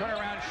in.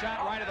 Turnaround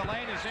shot right of the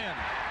lane is in.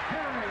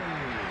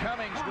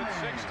 Cummings with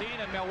 16,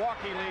 and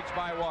Milwaukee leads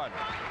by 1.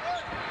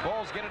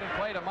 Bulls get it in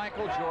play to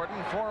Michael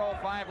Jordan.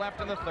 4:05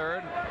 left in the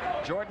third.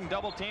 Jordan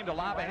double teamed to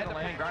lob ahead to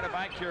lane, guarded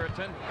by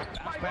Curitan.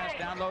 Bounce pass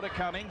down low to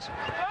Cummings.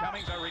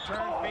 Cummings a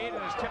return feed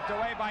and is tipped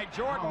away by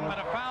Jordan, but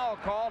a foul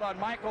called on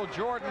Michael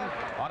Jordan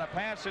on a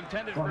pass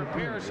intended for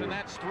Pierce, and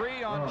that's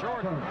 3 on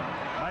Jordan.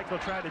 Michael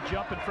tried to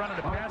jump in front of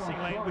the passing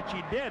lane, which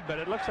he did, but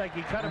it looks like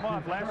he cut him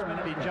off. Last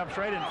minute he jumps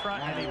right in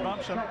front and he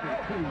bumps him.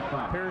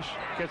 Pierce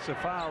gets the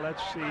foul.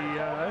 That's the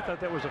I thought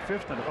that was a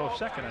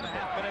second and a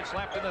half. Minutes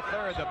left in the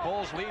third. The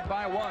Bulls lead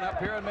by 1 up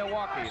here in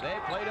Milwaukee. They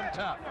played him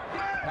tough.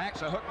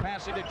 Packs a hook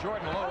pass into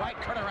Jordan. Low right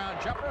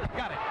turnaround jumper.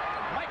 Got it.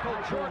 Michael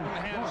Jordan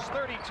has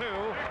 32,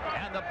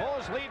 and the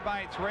Bulls lead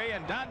by 3,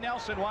 and Don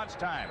Nelson wants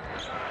time.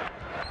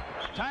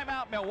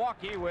 Timeout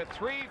Milwaukee with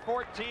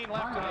 3:14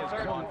 left in the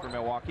third. On for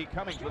Milwaukee.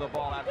 Cummings with a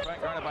ball out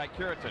front, guarded by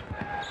Curitan.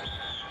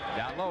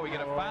 Down low, we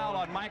get a foul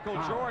on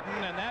Michael Jordan,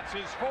 and that's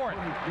his 4th.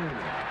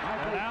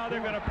 And now they're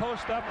going to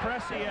post up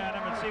Pressey at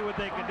him and see what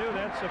they can do.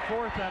 That's the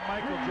 4th on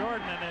Michael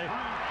Jordan, and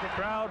the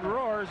crowd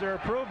roars their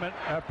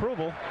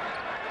approval.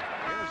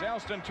 Here's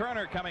Elston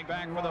Turner coming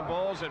back for the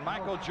Bulls, and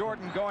Michael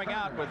Jordan going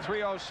out with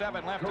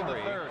 3:07 left in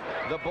the third.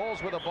 The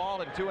Bulls with the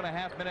ball and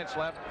 2.5 minutes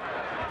left.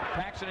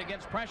 Paxson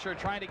against pressure,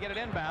 trying to get it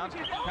inbounds.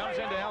 Comes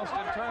into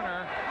Elston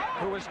Turner,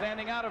 who was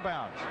standing out of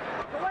bounds.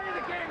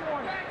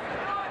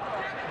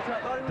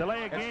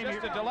 Delay of game.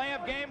 It's just a delay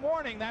of game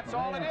warning. That's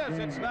all it is.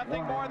 It's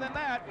nothing more than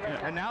that.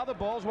 And now the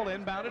Bulls will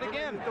inbound it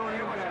again.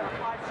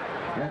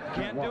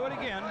 Can't do it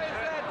again.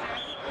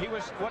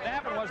 What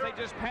happened was they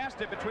just passed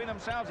it between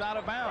themselves out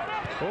of bounds.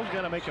 Bulls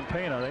got to make him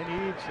pay now. They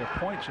need the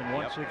points in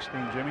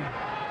 116, Jimmy.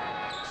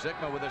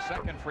 Sikma with a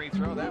second free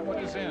throw. That one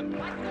is in.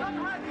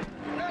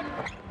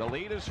 The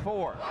lead is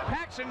 4.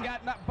 Paxson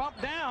got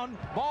bumped down.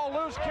 Ball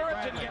loose.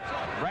 Curitan gets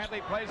it.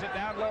 Bradley plays it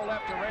down low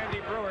left to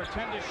Randy Brewer.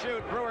 10 to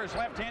shoot. Brewer's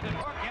left-handed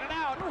hook. In and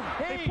out.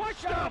 He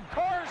pushed him.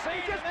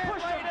 Corzine He just and then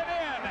pushed laid him. it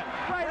in.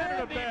 Right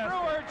under the Randy basket.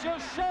 Brewer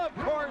just shoved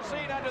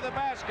Corzine under the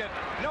basket.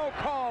 No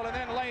call, and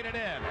then laid it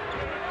in.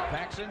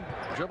 Paxson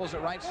dribbles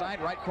it right side.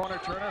 Right corner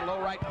Turner.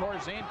 Low right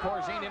Corzine.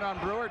 Corzine in on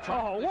Brewer.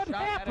 What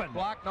happened?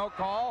 Blocked. No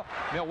call.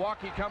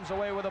 Milwaukee comes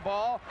away with the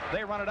ball.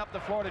 They run it up the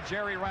floor to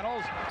Jerry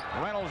Reynolds.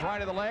 Reynolds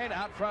right of the lane.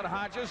 Out front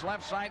Hodges.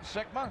 Left side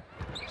Sikma.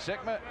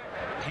 Sikma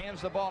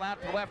hands the ball out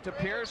to the left to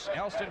Pierce.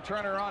 Elston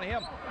Turner on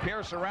him.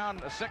 Pierce around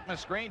the Sikma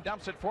screen.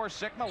 Dumps it for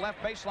Sikma.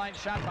 Left baseline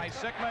shot by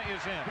Sikma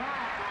is in.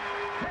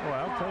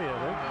 Well, I'll tell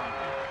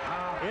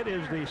you, it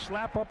is the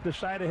slap up the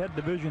side ahead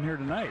division here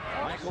tonight.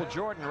 Michael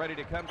Jordan ready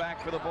to come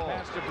back for the Bulls.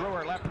 Pass to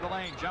Brewer, left of the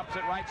lane, jumps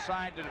it right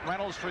side to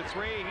Reynolds for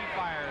 3. He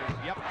fires.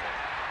 Yep.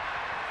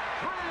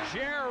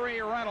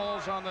 Jerry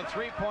Reynolds on the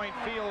 3-point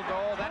field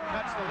goal. That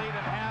cuts the lead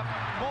in half.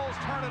 Bulls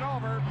turn it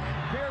over.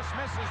 Pierce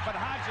misses, but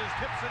Hodges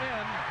tips it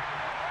in.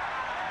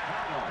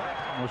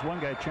 There's one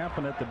guy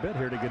champing at the bit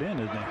here to get in,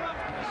 isn't he?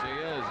 Yes, he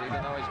is,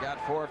 even though he's got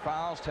 4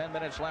 fouls. 10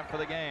 minutes left for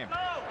the game.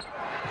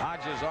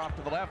 Hodges off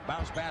to the left,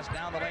 bounce pass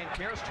down the lane.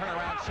 Pierce,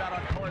 turnaround shot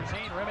on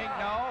Corzine. Rimming,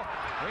 no.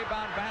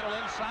 Rebound battle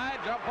inside,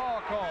 jump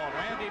ball called.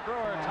 Randy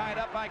Brewer tied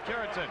up by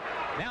Curitan.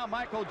 Now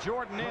Michael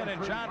Jordan in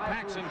and John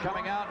Paxson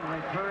coming out.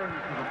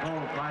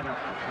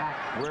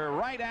 We're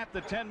right at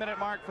the 10-minute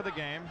mark for the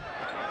game.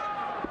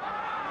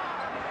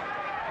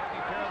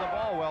 The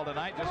ball well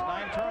tonight, just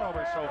 9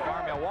 turnovers so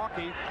far.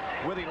 Milwaukee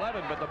with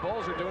 11, but the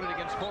Bulls are doing it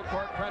against full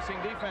court pressing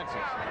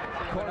defenses.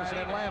 Corners in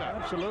Atlanta.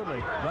 Absolutely.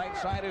 Right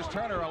side is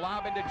Turner, a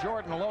lob into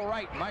Jordan, low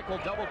right. Michael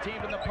double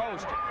teamed in the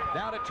post.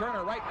 Down to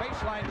Turner, right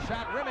baseline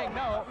shot, rimming,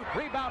 no.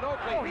 Rebound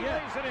Oakley, he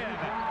lays it in.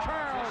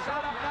 Charles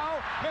shot up, no.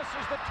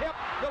 Misses the tip,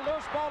 the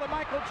loose ball to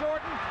Michael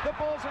Jordan. The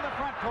Bulls in the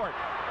front court.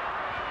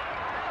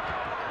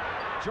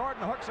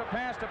 Jordan hooks a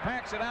pass to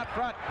Paxson out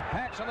front.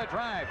 Paxson the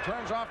drive,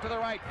 turns off to the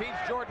right, feeds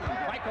Jordan.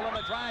 Michael on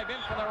the drive, in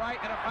from the right,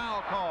 and a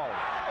foul call.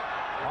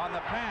 On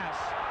the pass,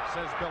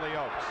 says Billy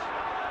Oakes.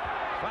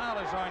 Foul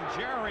is on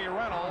Jerry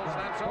Reynolds.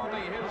 That's only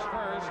his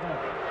first,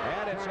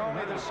 and it's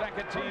only the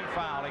second team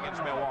foul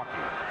against Milwaukee.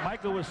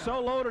 Michael was so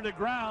low to the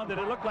ground that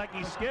it looked like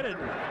he skidded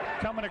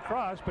coming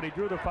across, but he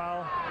drew the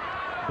foul.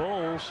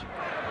 Bulls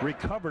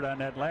recovered on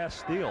that last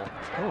steal.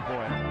 Oh,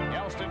 boy.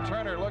 Elston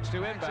Turner looks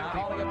to inbound,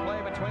 calling a play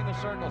between the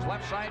circles.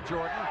 Left side,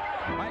 Jordan.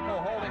 Michael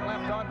holding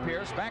left on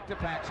Pierce. Back to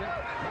Paxson.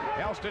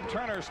 Elston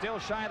Turner still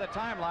shy of the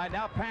timeline.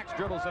 Now Pax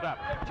dribbles it up.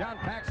 John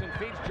Paxson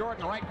feeds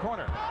Jordan right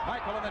corner.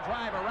 Michael in the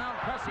drive around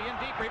Pressey in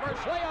deep.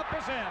 Reverse layup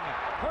is in.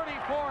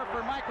 34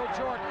 for Michael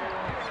Jordan.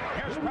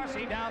 Here's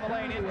Pressey down the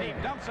lane in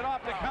deep. Dumps it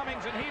off to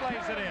Cummings, and he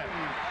lays it in.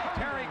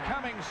 Terry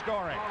Cummings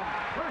scoring.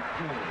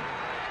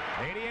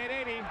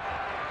 88-80.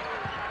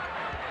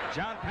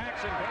 John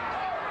Paxson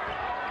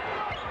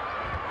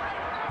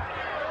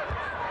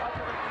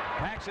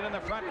Paxson in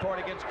the front court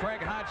against Craig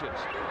Hodges.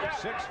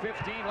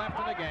 6:15 left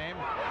in the game.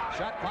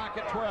 Shot clock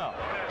at 12.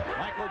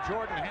 Michael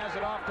Jordan has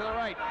it off to the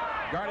right.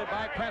 Guarded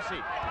by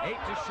Pressey. 8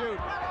 to shoot.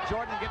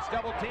 Jordan gets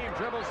double teamed,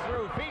 dribbles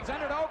through, feeds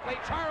under to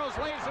Oakley. Charles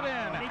lays it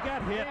in. He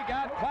got hit. He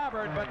got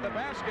clobbered, but the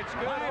basket's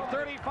good.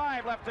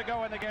 5:35 left to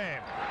go in the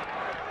game.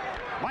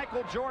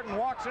 Michael Jordan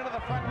walks into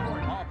the front court.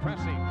 Oh,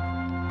 Pressey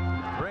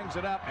brings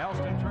it up.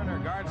 Elston Turner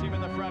guards him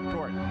in the front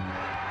court.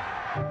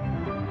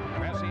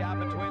 Pressey out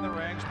between the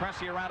rings.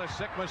 Pressey around a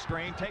Sikma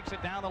screen. Takes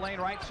it down the lane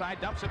right side.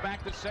 Dumps it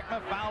back to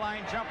Sikma. Foul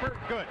line jumper.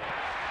 Good.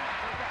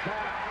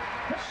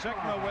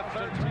 Sikma with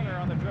 13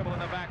 on the dribble in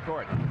the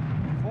backcourt.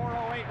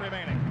 4:08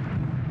 remaining.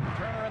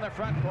 Turner in the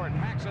front court.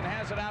 Paxson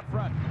has it out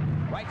front.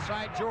 Right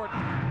side Jordan.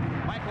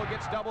 Michael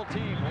gets double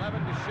teamed.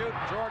 11 to shoot.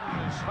 Jordan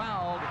is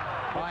fouled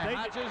by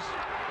Hodges.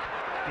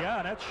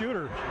 Yeah, that's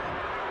Shooter.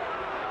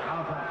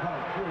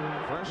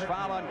 First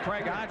foul on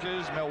Craig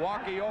Hodges.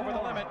 Milwaukee over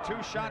the limit.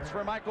 2 shots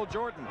for Michael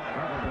Jordan.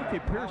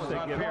 Pierce they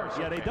give.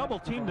 Yeah, they double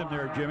teamed him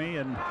there, Jimmy,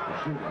 and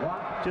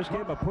just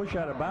gave him a push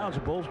out of bounds.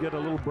 The Bulls get a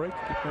little break.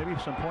 Maybe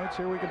some points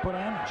here we can put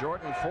on.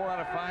 Jordan 4 out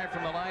of 5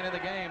 from the line of the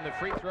game. The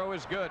free throw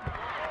is good.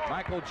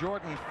 Michael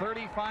Jordan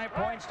 35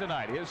 points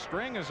tonight. His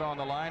string is on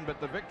the line,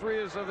 but the victory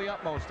is of the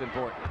utmost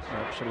importance.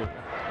 Absolutely.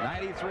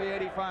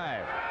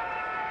 93-85.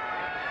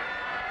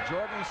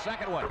 Jordan's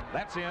second one.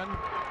 That's in.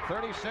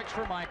 36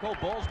 for Michael.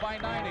 Bulls by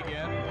 9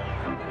 again.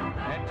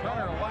 And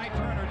Turner, why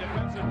Turner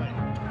defensively?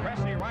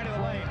 Pressey right of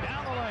the lane,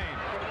 down the lane.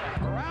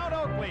 Around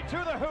Oakley, to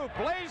the hoop,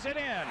 lays it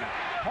in.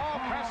 Paul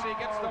Pressey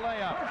gets the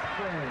layup.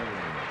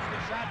 The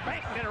shot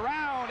banked it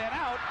around and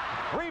out.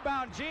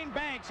 Rebound, Gene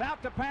Banks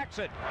out to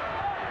Paxson.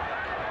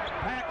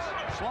 Pax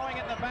slowing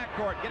it in the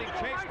backcourt, getting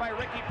chased by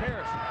Ricky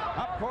Pierce.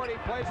 Up court, he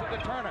plays it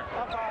to Turner.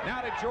 Now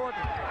to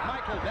Jordan.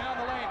 Michael down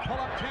the lane, pull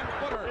up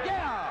 10-footer.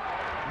 Yeah!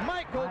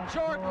 Michael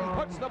Jordan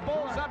puts the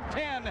Bulls up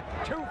 10,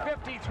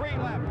 2:53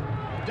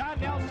 left. Don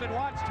Nelson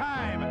wants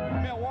time.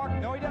 Milwaukee,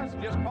 no he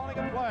doesn't, just calling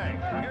a play.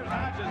 Here's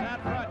Hodges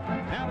out front.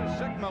 Now to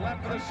Sikma,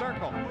 left of the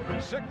circle.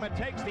 Sikma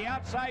takes the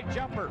outside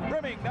jumper.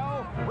 Rimming,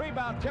 no.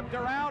 Rebound tipped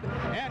around,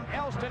 and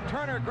Elston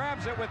Turner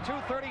grabs it with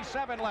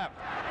 2:37 left.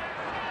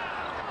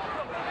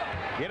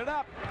 Get it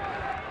up.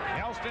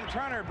 Elston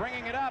Turner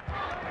bringing it up.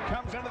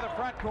 Comes into the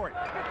front court.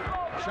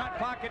 Shot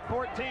clock at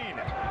 14.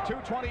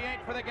 2:28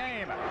 for the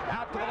game.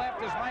 Out to the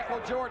left is Michael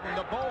Jordan.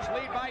 The Bulls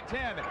lead by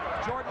 10.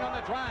 Jordan on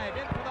the drive.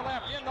 In to the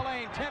left. In the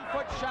lane.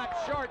 10-foot shot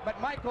short, but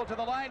Michael to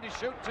the line to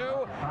shoot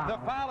 2. The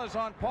foul is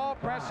on Paul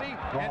Pressey.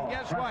 And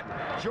guess what?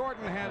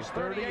 Jordan has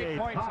 38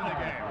 points in the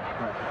game.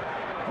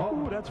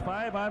 Oh, that's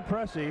 5 on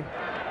Pressey.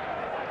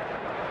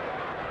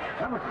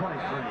 Number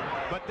 23.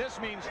 But this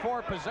means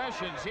 4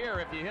 possessions here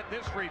if you hit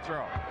this free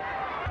throw.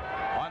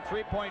 On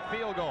 3-point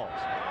field goals.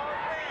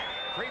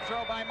 Free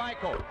throw by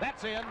Michael.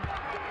 That's in.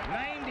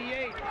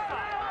 98.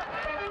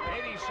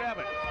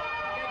 87.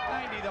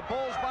 90. The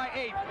Bulls by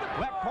 8.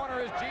 Left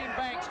corner is Gene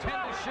Banks. 10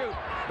 to shoot.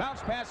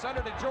 Bounce pass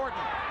under to Jordan.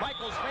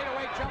 Michael's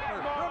fadeaway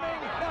jumper.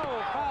 Rooming.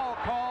 No. Foul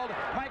called.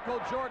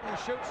 Michael Jordan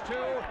shoots 2.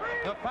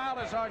 The foul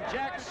is on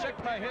Jack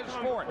Sikma, his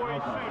 4th.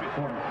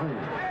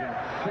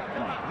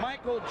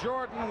 Michael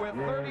Jordan with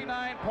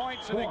 39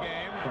 points in the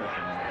game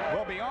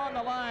will be on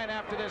the line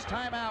after this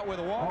timeout with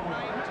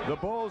 1:19. The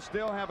Bulls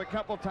still have a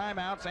couple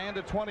timeouts and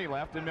a 20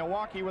 left, and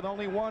Milwaukee with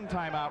only 1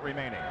 timeout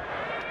remaining.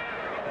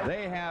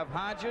 They have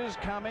Hodges,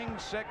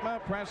 Cummings, Sikma,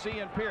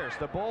 Pressey, and Pierce.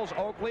 The Bulls,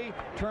 Oakley,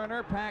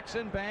 Turner,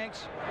 Paxson,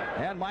 Banks,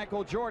 and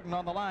Michael Jordan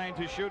on the line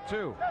to shoot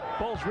 2.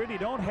 Bulls really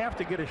don't have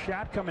to get a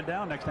shot coming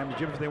down next time,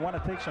 Jim, if they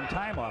want to take some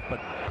time off,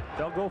 but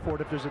they'll go for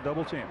it if there's a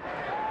double team.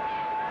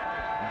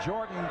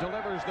 Jordan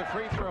delivers the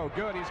free throw.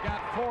 Good. He's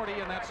got 40,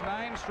 and that's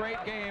 9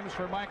 straight games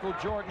for Michael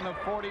Jordan of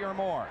 40 or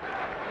more.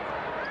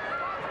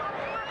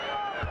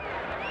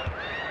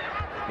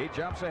 He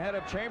jumps ahead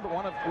of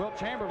one of Wilt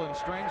Chamberlain's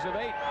strings of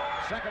 8.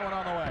 Second one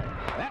on the way.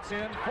 That's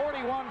in.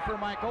 41 for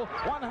Michael.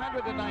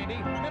 100-90.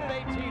 Minute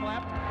 18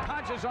 left.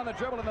 Hodges on the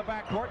dribble in the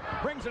backcourt.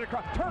 Brings it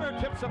across. Turner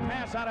tips a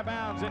pass out of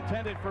bounds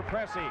intended for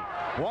Pressey.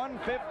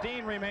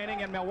 1:15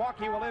 remaining, and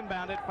Milwaukee will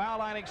inbound it. Foul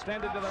line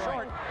extended to the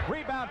right.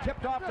 Rebound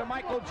tipped off to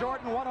Michael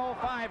Jordan.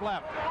 1:05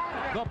 left.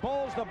 The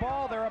Bulls the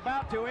ball. They're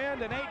about to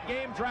end an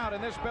 8-game drought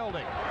in this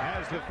building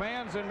as the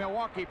fans in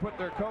Milwaukee put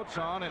their coats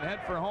on and head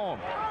for home.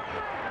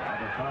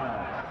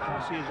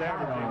 Pressey is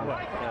averaging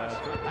what?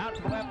 Out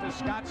to the left is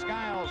Scott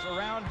Skiles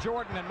around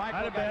Jordan, and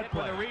Michael got hit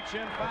with a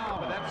reach-in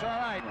foul, but that's all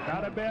right.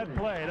 Not a bad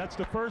play. That's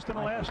the first in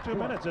the last 2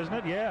 minutes, isn't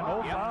it? Yeah,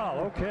 no foul.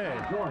 Okay.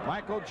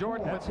 Michael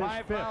Jordan with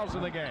 5 fouls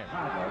in the game.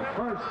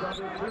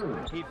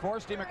 He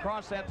forced him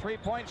across that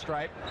 3-point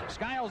stripe.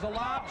 Skiles a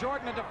lob.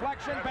 Jordan a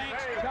deflection.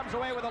 Banks comes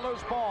away with a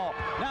loose ball.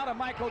 Now to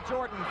Michael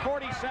Jordan.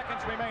 40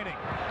 seconds remaining.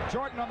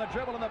 Jordan on the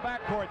dribble in the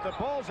backcourt. The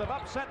Bulls have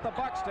upset the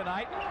Bucks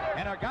tonight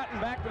and are gotten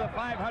back to the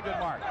 500 good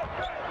mark.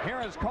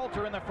 Here is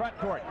Coulter in the front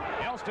court.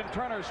 Elston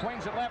Turner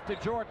swings it left to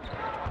Jordan.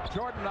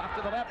 Jordan off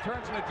to the left,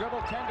 turns in a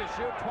dribble, 10 to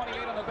shoot,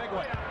 28 on the big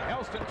one.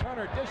 Elston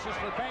Turner dishes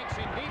for Banks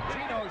in deep.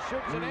 Gino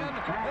shoots it in.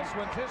 This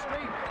one's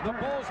history. The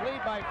Bulls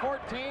lead by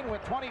 14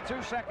 with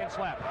 22 seconds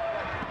left.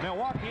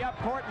 Milwaukee up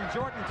court, and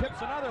Jordan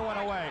tips another one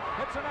away.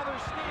 It's another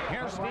steal.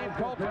 Here's Steve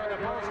Coulter in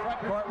the Bulls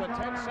front court with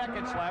 10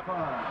 seconds left.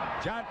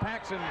 John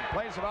Paxson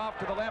plays it off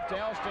to the left to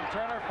Elston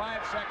Turner,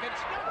 5 seconds.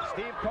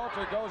 Steve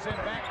Coulter goes in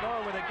back door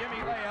with a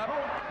gimme layup.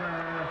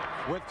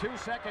 With 2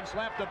 seconds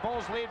left, the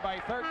Bulls lead by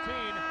 13,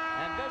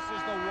 and this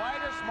is the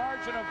widest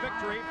margin of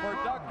victory for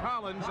Doug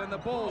Collins and the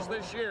Bulls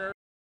this year.